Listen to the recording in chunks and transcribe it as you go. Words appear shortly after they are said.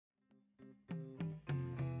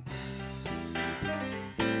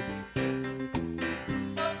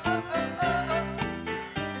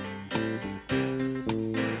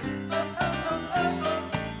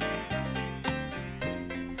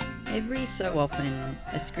So often,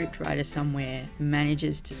 a scriptwriter somewhere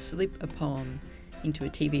manages to slip a poem into a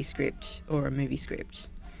TV script or a movie script.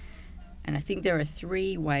 And I think there are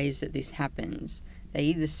three ways that this happens. They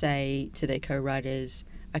either say to their co-writers,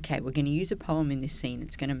 okay, we're going to use a poem in this scene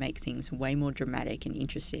that's going to make things way more dramatic and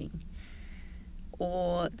interesting.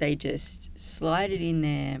 Or they just slide it in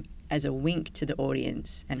there as a wink to the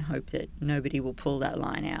audience and hope that nobody will pull that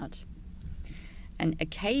line out. And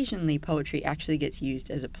occasionally poetry actually gets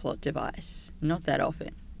used as a plot device, not that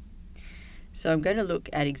often. So I'm going to look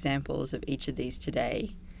at examples of each of these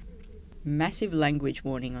today. Massive language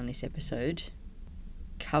warning on this episode.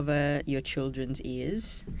 Cover your children's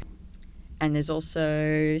ears. And there's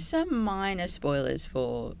also some minor spoilers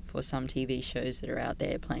for some TV shows that are out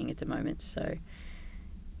there playing at the moment, so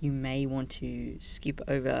you may want to skip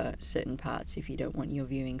over certain parts if you don't want your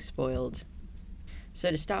viewing spoiled. So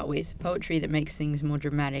to start with, poetry that makes things more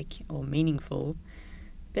dramatic or meaningful.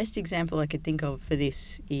 Best example I could think of for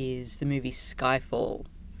this is the movie Skyfall,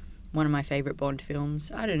 one of my favourite Bond films.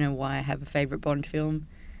 I don't know why I have a favourite Bond film.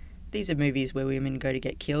 These are movies where women go to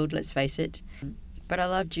get killed, let's face it. But I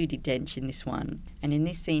love Judi Dench in this one. And in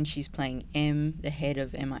this scene, she's playing M, the head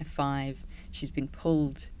of MI5. She's been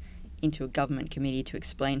pulled into a government committee to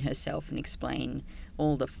explain herself and explain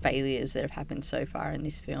all the failures that have happened so far in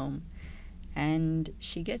this film. And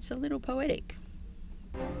she gets a little poetic.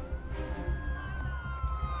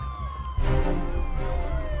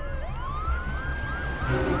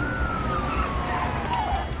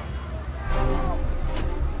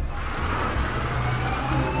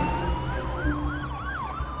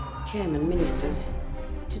 Chairman, Ministers,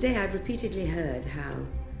 today I've repeatedly heard how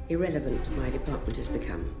irrelevant my department has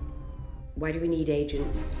become. Why do we need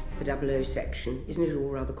agents, the 00 section? Isn't it all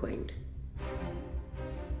rather quaint?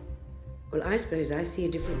 Well, I suppose I see a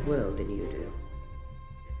different world than you do.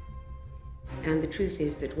 And the truth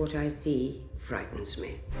is that what I see frightens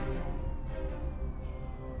me.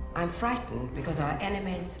 I'm frightened because our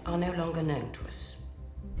enemies are no longer known to us.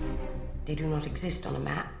 They do not exist on a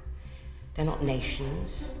map. They're not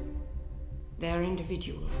nations. They're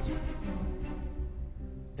individuals.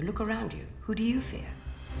 But look around you. Who do you fear?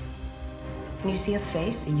 Can you see a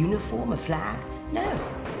face, a uniform, a flag? No.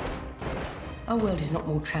 Our world is not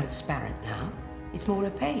more transparent now. It's more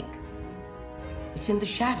opaque. It's in the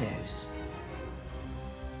shadows.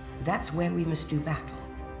 That's where we must do battle.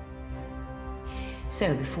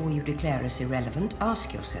 So before you declare us irrelevant,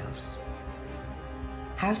 ask yourselves,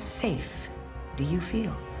 how safe do you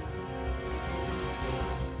feel?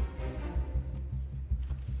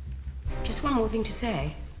 Just one more thing to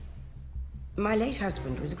say. My late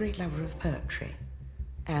husband was a great lover of poetry,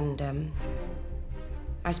 and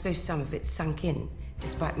I suppose some of it sunk in,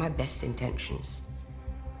 despite my best intentions.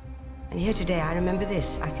 And here today I remember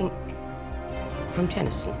this, I think, from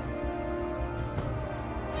Tennyson.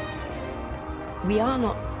 We are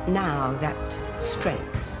not now that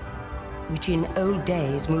strength which in old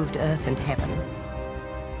days moved earth and heaven.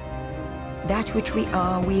 That which we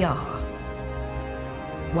are,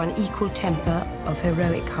 one equal temper of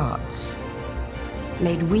heroic hearts,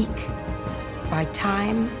 made weak by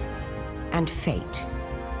time and fate,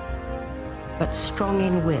 but strong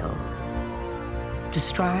in will, to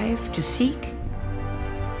strive, to seek,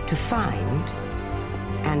 to find,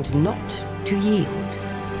 and not to yield.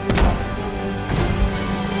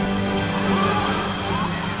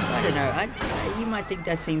 I don't know, you might think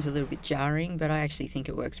that seems a little bit jarring, but I actually think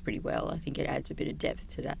it works pretty well. I think it adds a bit of depth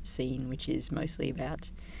to that scene, which is mostly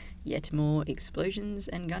about yet more explosions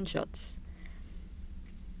and gunshots.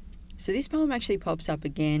 So this poem actually pops up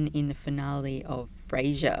again in the finale of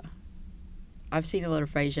Frasier. I've seen a lot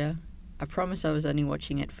of Frasier. I promise I was only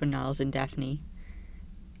watching it for Niles and Daphne.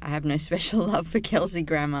 I have no special love for Kelsey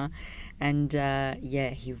Grammer, and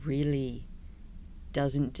he really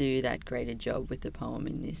doesn't do that great a job with the poem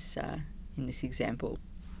in this example.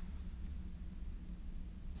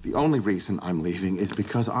 The only reason I'm leaving is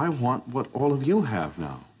because I want what all of you have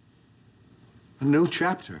now. A new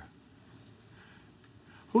chapter.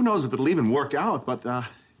 Who knows if it'll even work out, but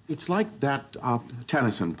it's like that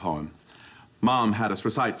Tennyson poem Mom had us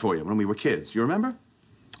recite for you when we were kids. Do you remember?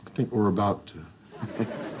 I think we're about to.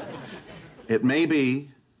 It may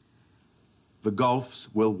be the gulfs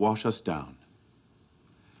will wash us down.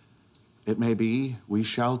 It may be we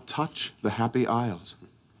shall touch the happy isles.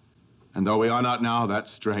 And though we are not now that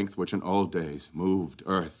strength which in old days moved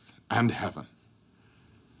earth and heaven,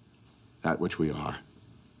 that which we are.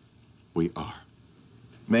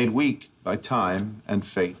 Made weak by time and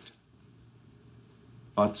fate,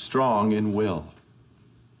 but strong in will,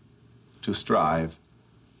 to strive,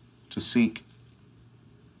 to seek,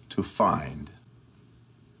 to find,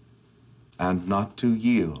 and not to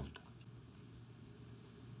yield.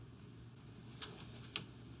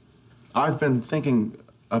 I've been thinking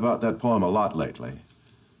about that poem a lot lately.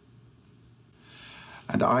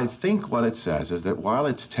 And I think what it says is that while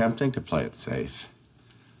it's tempting to play it safe,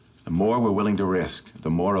 the more we're willing to risk, the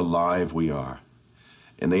more alive we are.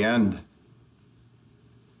 In the end,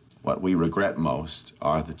 what we regret most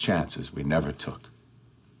are the chances we never took.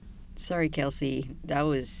 Sorry, Kelsey. That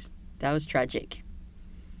was tragic.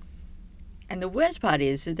 And the worst part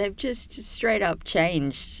is that they've just straight up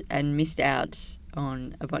changed and missed out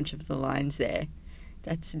on a bunch of the lines there.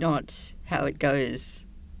 That's not how it goes.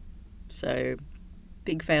 So,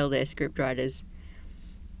 big fail there, scriptwriters.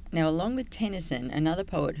 Now, along with Tennyson, another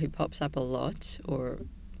poet who pops up a lot, or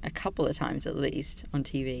a couple of times at least, on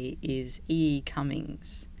TV is E.E.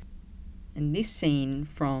 Cummings. And this scene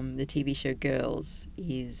from the TV show Girls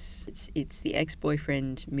is, it's the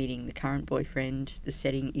ex-boyfriend meeting the current boyfriend. The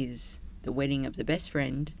setting is the wedding of the best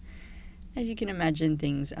friend. As you can imagine,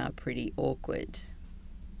 things are pretty awkward.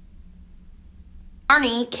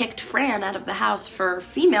 Arnie kicked Fran out of the house for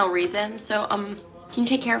female reasons, so, can you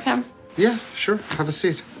take care of him? Yeah, sure. Have a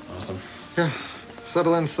seat. Awesome. Yeah.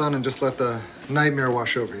 Settle in, son, and just let the nightmare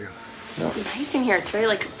wash over you. Yeah. It's nice in here. It's very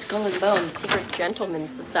like Skull and Bones, secret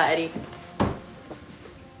gentleman's society.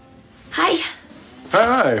 Hi.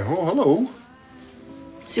 Hi. Oh, hello.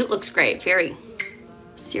 Suit looks great. Very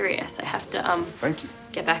serious. I have to, Thank you.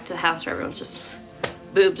 get back to the house or everyone's just...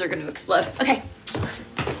 boobs are gonna explode. Okay.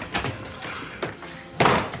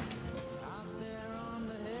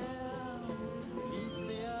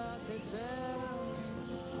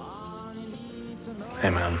 Hey,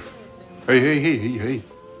 man. Hey.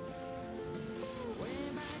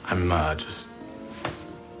 I'm just.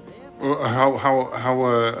 You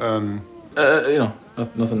know,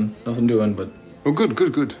 nothing doing, but. Oh,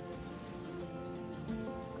 good.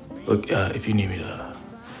 Look, if you need me to.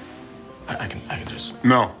 I can just.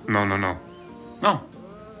 No. I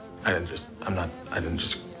didn't just.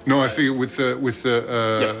 No, I figure with the.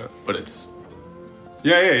 Yeah, but it's.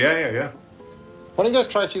 Yeah. Why don't you guys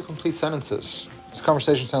try a few complete sentences? This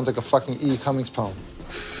conversation sounds like a fucking E. Cummings poem.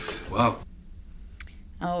 Wow.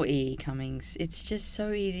 Oh, E. Cummings, it's just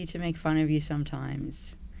so easy to make fun of you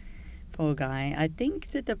sometimes. Poor guy. I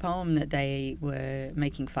think that the poem that they were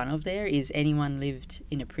making fun of there is Anyone Lived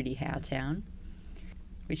in a Pretty How Town,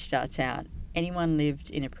 which starts out, anyone lived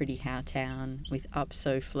in a pretty how town, with up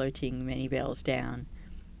so floating many bells down.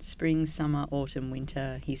 Spring, summer, autumn,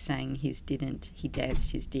 winter, he sang his didn't, he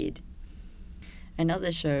danced his did.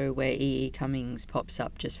 Another show where E.E. Cummings pops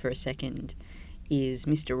up just for a second is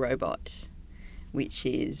Mr. Robot, which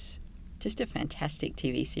is just a fantastic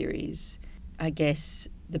TV series. I guess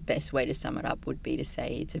the best way to sum it up would be to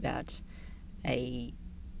say it's about a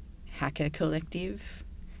hacker collective,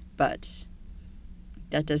 but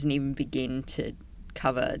that doesn't even begin to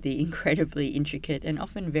cover the incredibly intricate and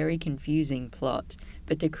often very confusing plot.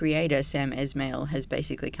 But the creator, Sam Esmail, has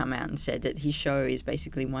basically come out and said that his show is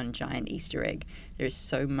basically one giant Easter egg. There is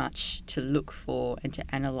so much to look for and to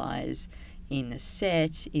analyse in the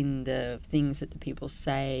set, in the things that the people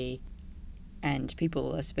say, and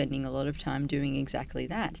people are spending a lot of time doing exactly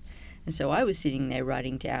that. And so I was sitting there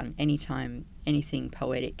writing down anytime anything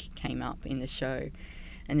poetic came up in the show.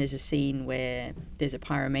 And there's a scene where there's a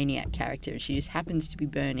pyromaniac character and she just happens to be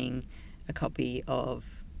burning a copy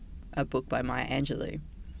of a book by Maya Angelou,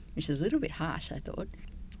 which is a little bit harsh, I thought.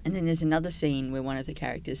 And then there's another scene where one of the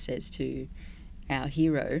characters says to our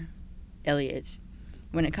hero, Elliot,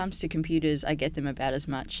 when it comes to computers, I get them about as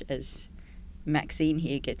much as Maxine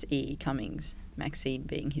here gets E.E. Cummings, Maxine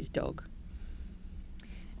being his dog.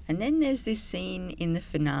 And then there's this scene in the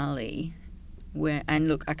finale where, and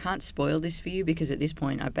look, I can't spoil this for you because at this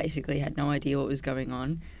point I basically had no idea what was going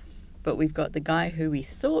on, but we've got the guy who we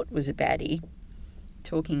thought was a baddie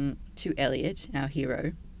talking to Elliot, our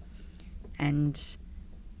hero, and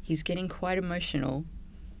he's getting quite emotional,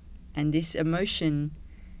 and this emotion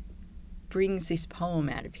brings this poem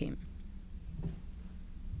out of him.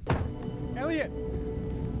 Elliot!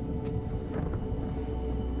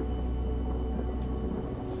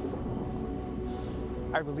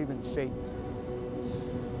 I believe in fate.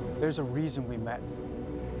 There's a reason we met.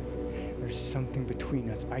 There's something between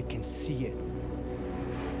us. I can see it.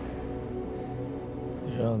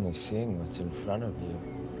 You're only seeing what's in front of you.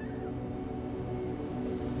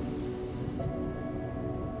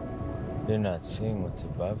 You're not seeing what's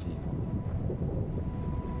above you.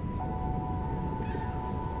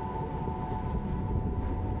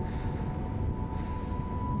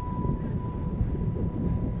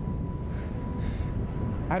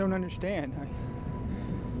 I don't understand.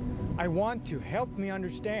 I want to. Help me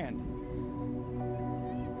understand.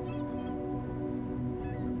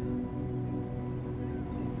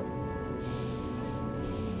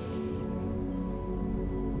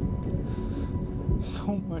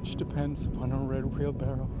 So much depends upon a red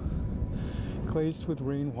wheelbarrow, glazed with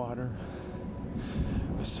rainwater,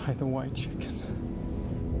 beside the white chickens.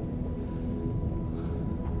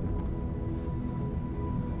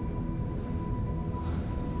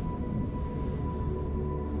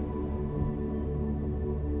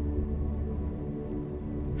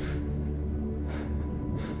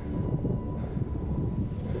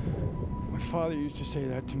 My father used to say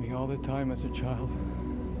that to me all the time as a child.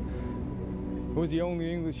 It was the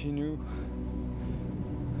only English he knew.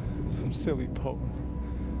 Some silly poem.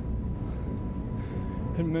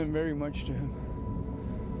 It meant very much to him.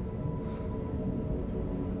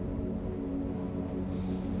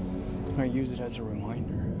 I use it as a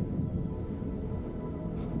reminder.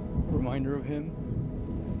 A reminder of him,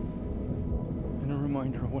 and a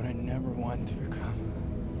reminder of what I never wanted to become.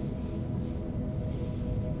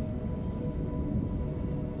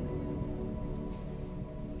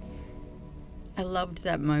 I loved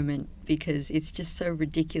that moment because it's just so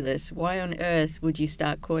ridiculous. Why on earth would you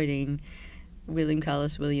start quoting William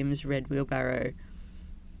Carlos Williams' Red Wheelbarrow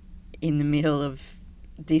in the middle of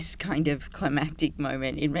this kind of climactic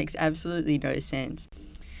moment? It makes absolutely no sense.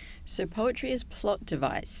 So poetry as plot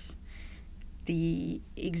device. The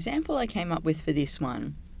example I came up with for this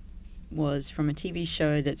one was from a TV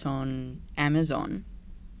show that's on Amazon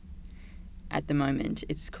at the moment.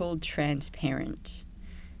 It's called Transparent.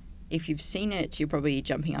 If you've seen it, you're probably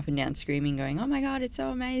jumping up and down screaming, going, "Oh my God, it's so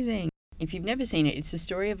amazing." If you've never seen it, it's the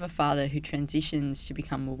story of a father who transitions to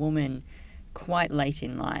become a woman quite late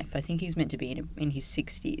in life. I think he's meant to be in his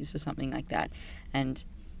 60s or something like that. And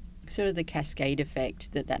sort of the cascade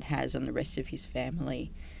effect that has on the rest of his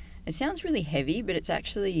family. It sounds really heavy, but it's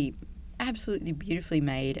actually absolutely beautifully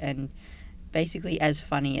made and basically as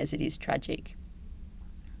funny as it is tragic.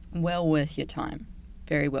 Well worth your time.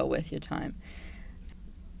 Very well worth your time.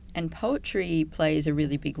 And poetry plays a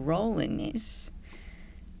really big role in this,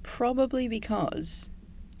 probably because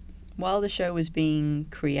while the show was being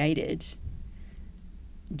created,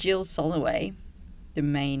 Jill Soloway, the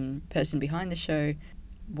main person behind the show,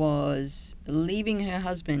 was leaving her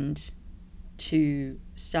husband to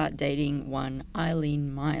start dating one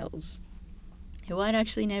Eileen Myles, who I'd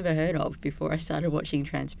actually never heard of before I started watching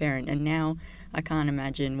Transparent, and now I can't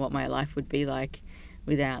imagine what my life would be like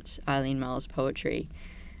without Eileen Myles' poetry.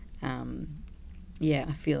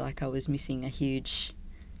 I feel like I was missing a huge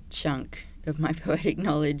chunk of my poetic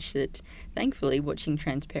knowledge that thankfully watching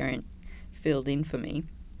Transparent filled in for me.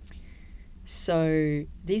 So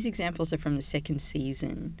these examples are from the second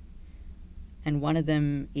season, and one of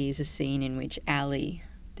them is a scene in which Allie,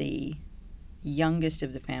 the youngest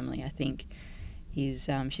of the family, I think, is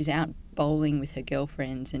she's out bowling with her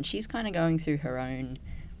girlfriends, and she's kind of going through her own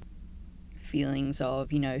feelings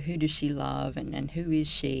of, who does she love and who is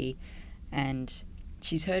she? And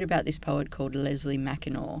she's heard about this poet called Leslie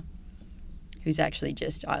Mackinac, who's actually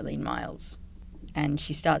just Eileen Myles. And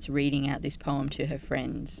she starts reading out this poem to her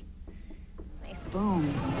friends. Boom,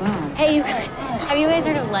 boom. Hey, you guys, have you guys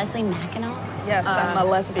heard of Leslie Mackinac? Yes, I'm a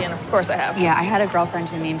lesbian. Of course I have. Yeah, I had a girlfriirl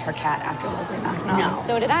who named her cat after Leslie Mackinac. No,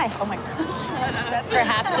 so did I. Oh my gosh.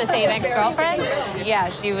 Perhaps the same ex-girlfriend? Yeah,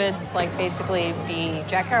 she would basically be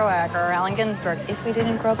Jack Kerouac or Allen Ginsberg if we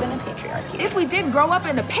didn't grow up in a patriarchy. If we did grow up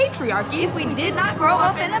in a patriarchy. If we did not grow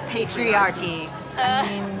up in a patriarchy.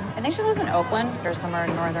 I think she lives in Oakland or somewhere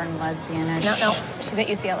northern lesbian-ish. No. She's at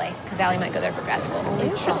UCLA, because Allie might go there for grad school.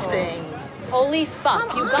 Interesting. Holy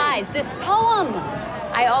fuck, you guys, this poem!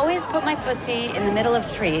 I always put my pussy in the middle of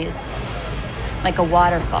trees, like a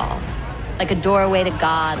waterfall, like a doorway to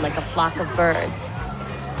God, like a flock of birds.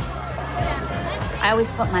 I always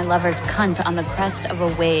put my lover's cunt on the crest of a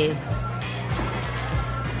wave,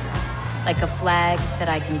 like a flag that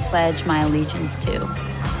I can pledge my allegiance to.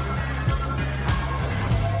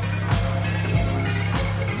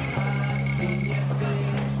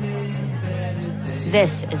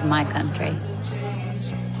 This is my country.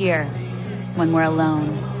 Here, when we're alone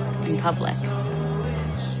in public.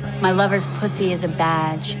 My lover's pussy is a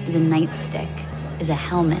badge, is a nightstick, is a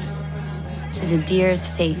helmet, is a deer's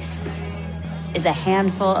face, is a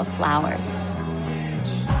handful of flowers.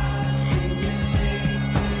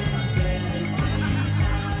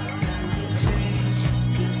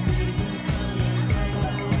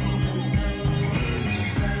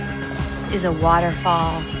 Is a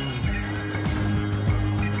waterfall,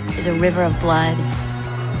 is a river of blood,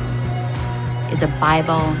 is a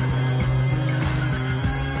Bible,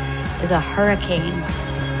 is a hurricane,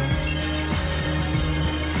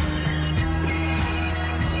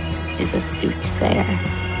 is a soothsayer.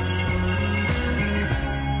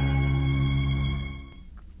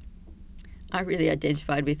 I really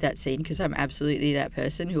identified with that scene because I'm absolutely that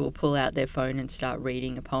person who will pull out their phone and start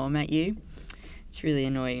reading a poem at you. It's really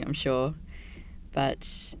annoying, I'm sure.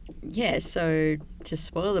 But yeah, so to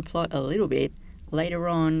spoil the plot a little bit, later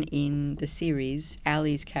on in the series,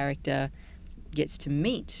 Ali's character gets to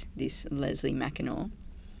meet this Leslie Mackinac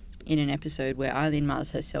in an episode where Eileen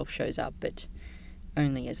Myles herself shows up, but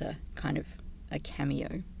only as a kind of a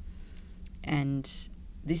cameo. And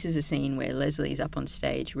this is a scene where Leslie's up on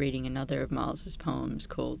stage reading another of Miles's poems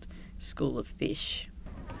called School of Fish.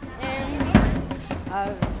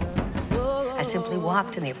 I simply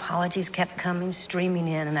walked, and the apologies kept coming, streaming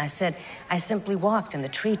in, and I said, I simply walked, and the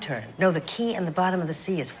tree turned. No, the key and the bottom of the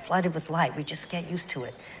sea is flooded with light. We just get used to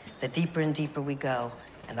it. The deeper and deeper we go,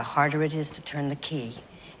 and the harder it is to turn the key,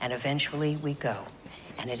 and eventually we go.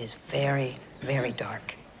 And it is very, very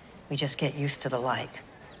dark. We just get used to the light.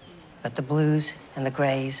 But the blues and the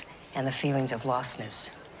grays and the feelings of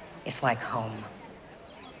lostness, it's like home.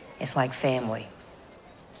 It's like family.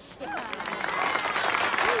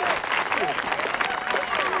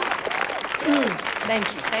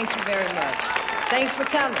 Thank you very much. Thanks for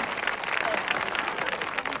coming.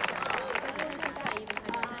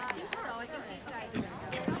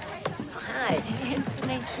 Hi. It's so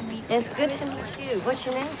nice to meet you. It's good to meet you. What's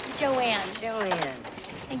your name? Joanne. Joanne.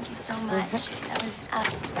 Thank you so much. That was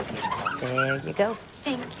absolutely beautiful. There you go.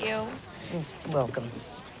 Thank you. Welcome.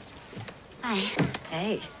 Hi.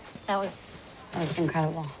 Hey. That was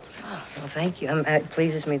incredible. Oh, well, thank you. It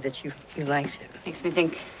pleases me that you liked it. Makes me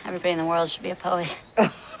think everybody in the world should be a poet.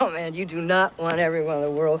 Oh, man, you do not want everyone in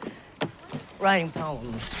the world writing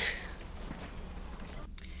poems.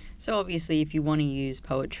 So obviously, if you want to use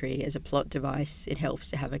poetry as a plot device, it helps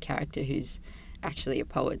to have a character who's actually a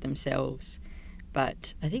poet themselves.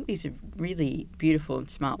 But I think these are really beautiful and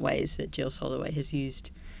smart ways that Giles Holloway has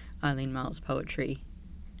used Eileen Myles' poetry.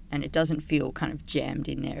 And it doesn't feel kind of jammed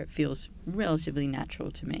in there. It feels relatively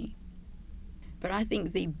natural to me. But I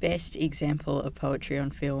think the best example of poetry on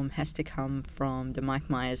film has to come from the Mike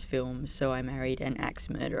Myers film, So I Married an Axe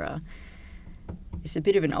Murderer. It's a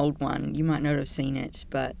bit of an old one. You might not have seen it,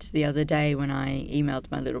 but the other day when I emailed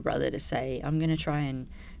my little brother to say, I'm going to try and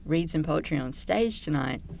read some poetry on stage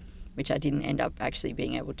tonight, which I didn't end up actually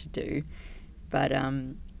being able to do, but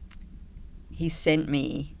he sent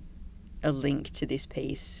me a link to this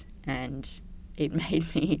piece, and it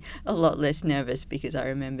made me a lot less nervous because I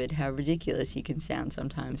remembered how ridiculous you can sound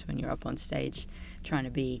sometimes when you're up on stage trying to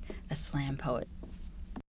be a slam poet.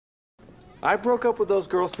 I broke up with those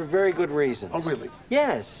girls for very good reasons. Oh, really?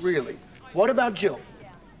 Yes. Really? What about Jill?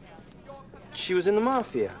 She was in the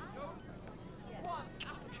Mafia.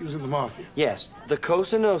 She was in the Mafia? Yes, the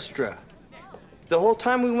Cosa Nostra. The whole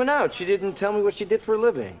time we went out, she didn't tell me what she did for a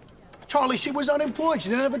living. Charlie, she was unemployed. She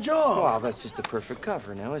didn't have a job. Well, that's just a perfect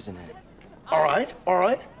cover now, isn't it? All right, all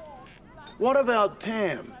right. What about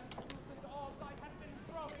Pam?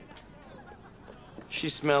 She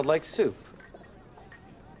smelled like soup.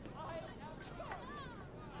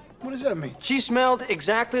 What does that mean? She smelled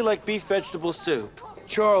exactly like beef vegetable soup.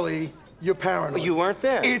 Charlie, you're paranoid. Well, you weren't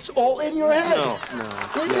there. It's all in your head. No.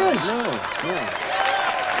 It is. No. All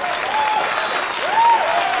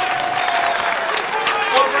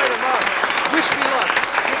right, Amar. Wish me luck.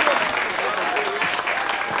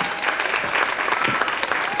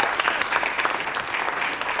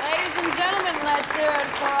 Ladies and gentlemen, let's hear it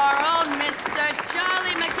for our own Mr.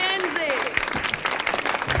 Charlie Mackenzie.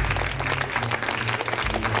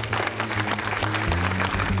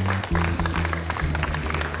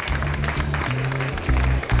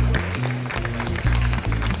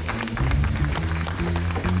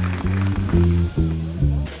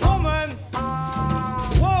 Woman!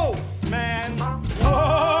 Whoa, man!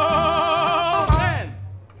 Whoa, man!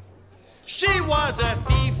 She was a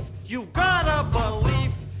thief, you gotta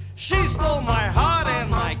believe. She stole my heart and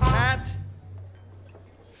my cat.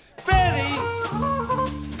 Betty,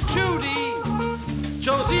 Judy,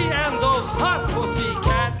 Josie, and those hot pussy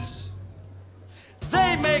cats.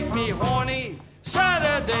 They make me horny,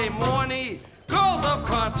 Saturday morning. Girls of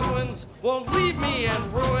cartoons won't leave me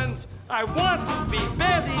in ruins. I want to be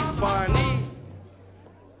Betty's Barney.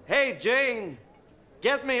 Hey, Jane,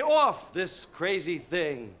 get me off this crazy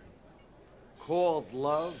thing called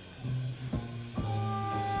love.